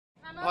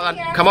Hold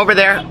on. Come over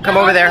there. Come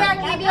over there.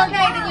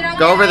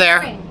 Go over there.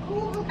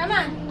 Come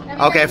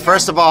on. Okay,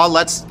 first of all,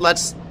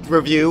 let's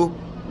review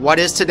what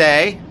is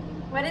today.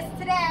 What is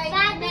today?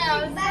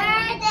 Bubby's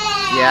birthday.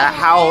 Yeah,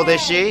 how old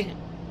is she?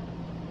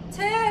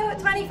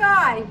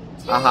 25.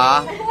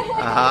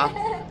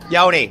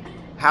 Yoni,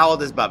 how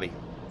old is Bubby?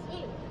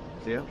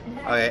 2.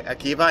 Okay,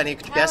 Akiva, any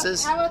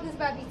guesses? How old is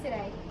Bubby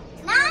today?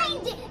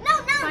 90.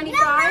 No,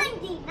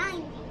 25? 90.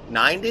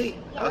 90?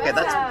 Okay,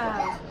 that's...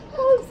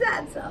 Who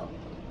said so?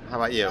 How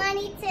about you?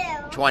 22.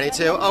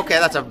 22? Okay,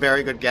 that's a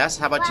very good guess.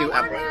 How about you?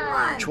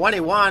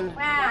 21.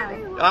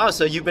 Wow. Oh,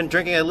 so you've been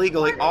drinking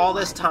illegally all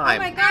this Oh my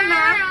time. God,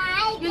 Ma.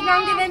 You're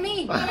younger than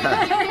me.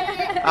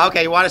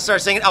 Okay, you want to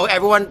start singing? Oh,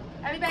 everyone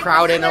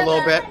crowd in a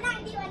little bit.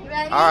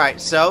 All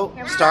right, so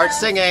start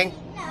singing.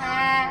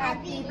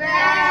 Happy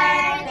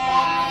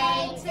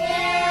birthday to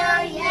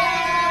you.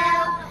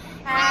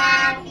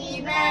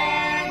 Happy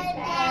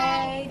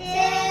birthday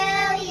to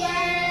you.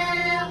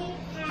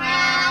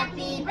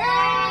 Happy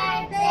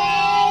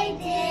birthday,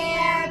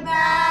 dear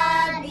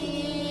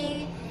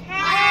Bubby.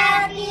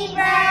 Happy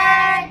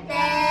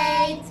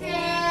birthday to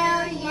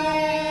you.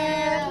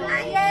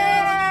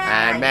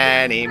 And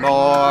many more.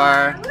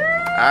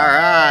 All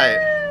right.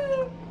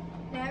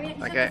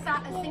 Okay.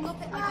 A single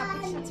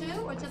picture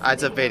too, or just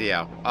It's a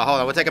video. Oh, hold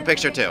on. We'll take a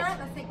picture too.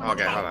 Let's take one.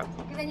 Okay, hold on.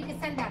 Because then you can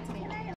send that.